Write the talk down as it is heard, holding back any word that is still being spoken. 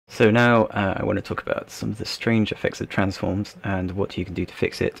So now I want to talk about some of the strange effects of transforms and what you can do to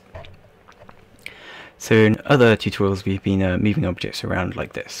fix it. So in other tutorials we've been moving objects around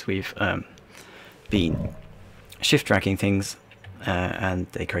like this. We've been shift dragging things and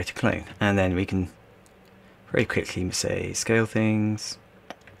they create a clone, and then we can very quickly say scale things.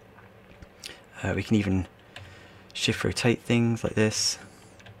 We can even shift rotate things like this,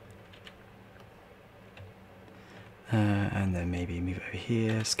 and then maybe move it over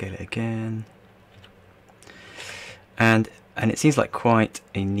here, scale it again, and it seems like quite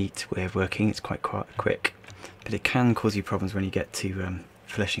a neat way of working. It's quite quick, but it can cause you problems when you get to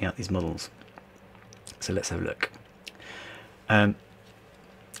fleshing out these models. So let's have a look.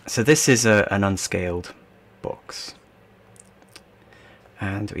 So this is an unscaled box,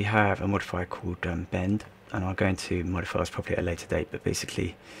 and we have a modifier called bend, and I'll go into modifiers probably at a later date, but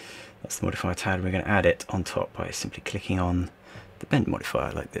basically that's the modifier tab, and we're going to add it on top by simply clicking on the bend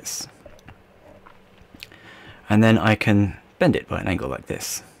modifier like this, and then I can bend it by an angle like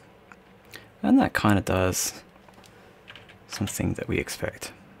this, and that kind of does something that we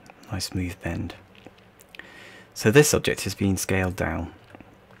expect, nice smooth bend. So this object has been scaled down.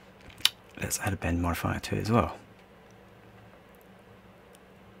 Let's add a bend modifier to it as well,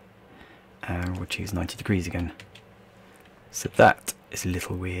 and we'll choose 90 degrees again. So that is a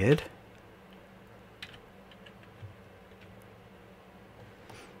little weird.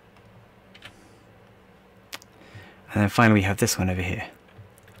 And then finally we have this one over here.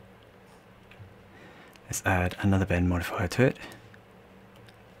 Let's add another bend modifier to it,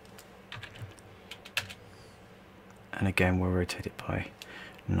 and again we'll rotate it by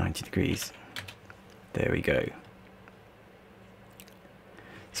 90 degrees. There we go.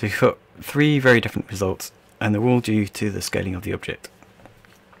 So we've got three very different results, and they're all due to the scaling of the object.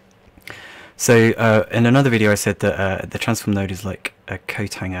 So in another video I said that the transform node is like a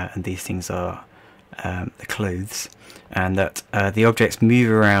coat hanger, and these things are the clothes, and that the objects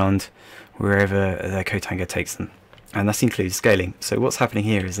move around wherever their coat hanger takes them, and that includes scaling. So what's happening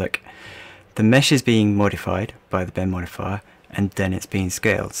here is like the mesh is being modified by the bend modifier, and then it's being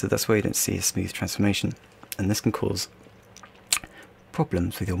scaled. So that's why you don't see a smooth transformation, and this can cause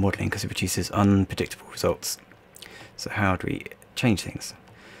problems with your modeling because it produces unpredictable results. So how do we change things?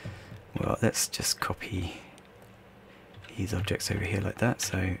 Well, let's just copy these objects over here like that.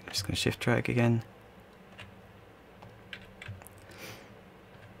 So I'm just going to shift drag again.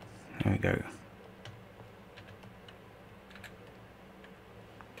 There we go.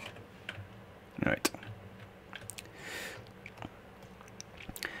 Right.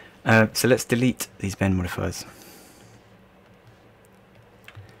 So let's delete these bend modifiers.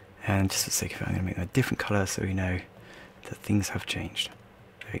 And just for the sake of it, I'm going to make them a different colour so we know that things have changed.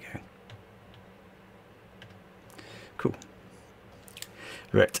 There we go. Cool.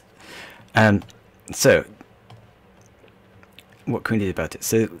 Right. So what can we do about it?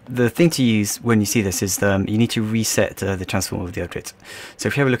 So the thing to use when you see this is you need to reset the transform of the object. So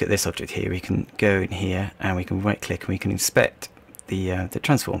if you have a look at this object here, we can go in here and we can right click and we can inspect the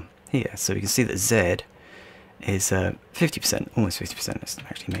transform here. So we can see that Z is 50%, almost 50%. Let's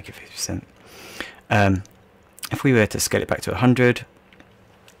actually make it 50%. If we were to scale it back to 100,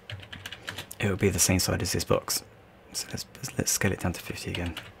 it would be the same size as this box. So let's scale it down to 50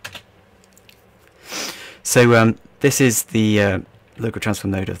 again. So this is the local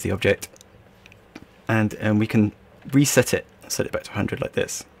transform node of the object, and we can reset it, set it back to 100 like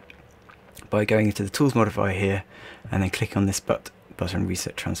this, by going into the tools modifier here and then click on this button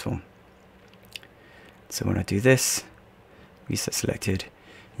reset transform. So when I do this, reset selected,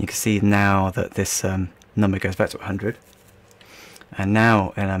 you can see now that this number goes back to 100. And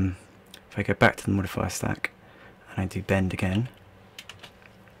now if I go back to the modifier stack and I do bend again,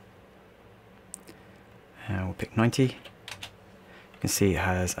 and we'll pick 90, you can see it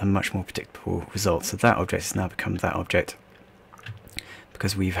has a much more predictable result. So that object has now become that object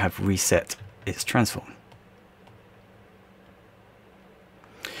because we have reset its transform.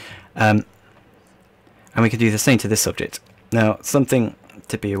 And we can do the same to this object. Now, something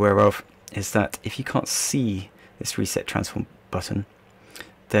to be aware of is that if you can't see this reset transform button,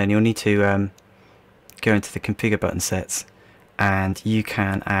 then you'll need to go into the configure button sets, and you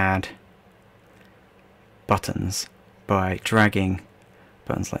can add buttons by dragging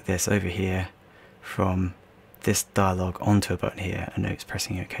buttons like this over here from this dialog onto a button here, and it's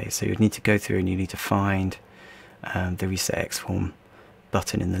pressing OK. So you'd need to go through and you need to find the reset Xform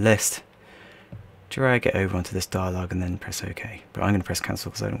button in the list, drag it over onto this dialog and then press OK. But I'm going to press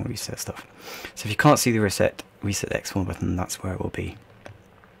cancel because I don't want to reset stuff. So if you can't see the reset Xform button, that's where it will be.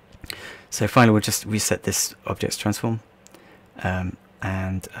 So finally we'll just reset this object's transform,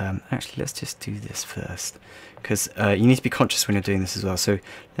 And actually, let's just do this first, because you need to be conscious when you're doing this as well. So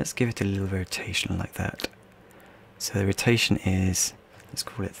let's give it a little rotation like that. So the rotation is, let's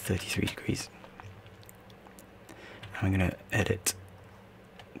call it 33 degrees. I'm going to edit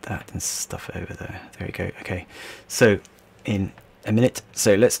that and stuff over there. There we go. Okay, so in a minute.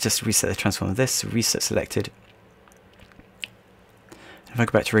 So let's just reset the transform of this. Reset selected. If I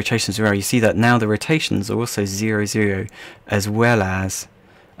go back to rotation 0, you see that now the rotations are also 0, 0, as well as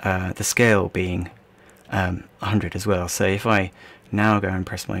the scale being 100 as well. So if I now go and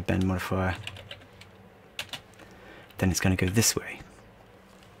press my bend modifier, then it's going to go this way,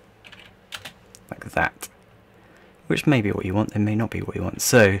 like that, which may be what you want, it may not be what you want.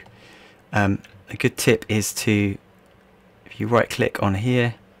 So a good tip is to, if you right click on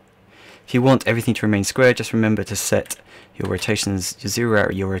here, if you want everything to remain square, just remember to set your rotations, you zero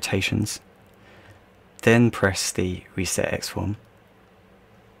out your rotations, then press the reset Xform,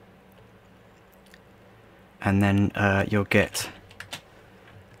 and then you'll get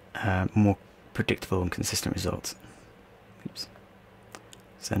more predictable and consistent results. Oops.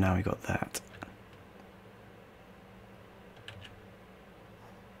 So now we got that.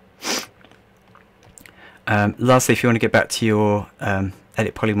 Lastly, if you want to get back to your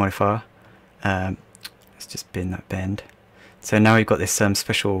edit poly modifier, let's just bin that bend. So now we've got this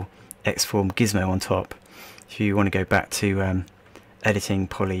special Xform gizmo on top. If you want to go back to editing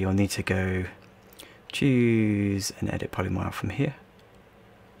poly, you'll need to go choose an edit poly model from here.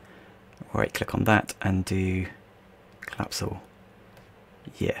 Right click on that and do collapse all.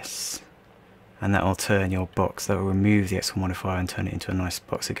 Yes. And that will turn your box, that will remove the Xform modifier and turn it into a nice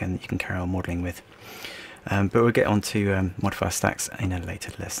box again that you can carry on modelling with. But we'll get on to modifier stacks in a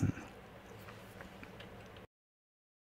later lesson.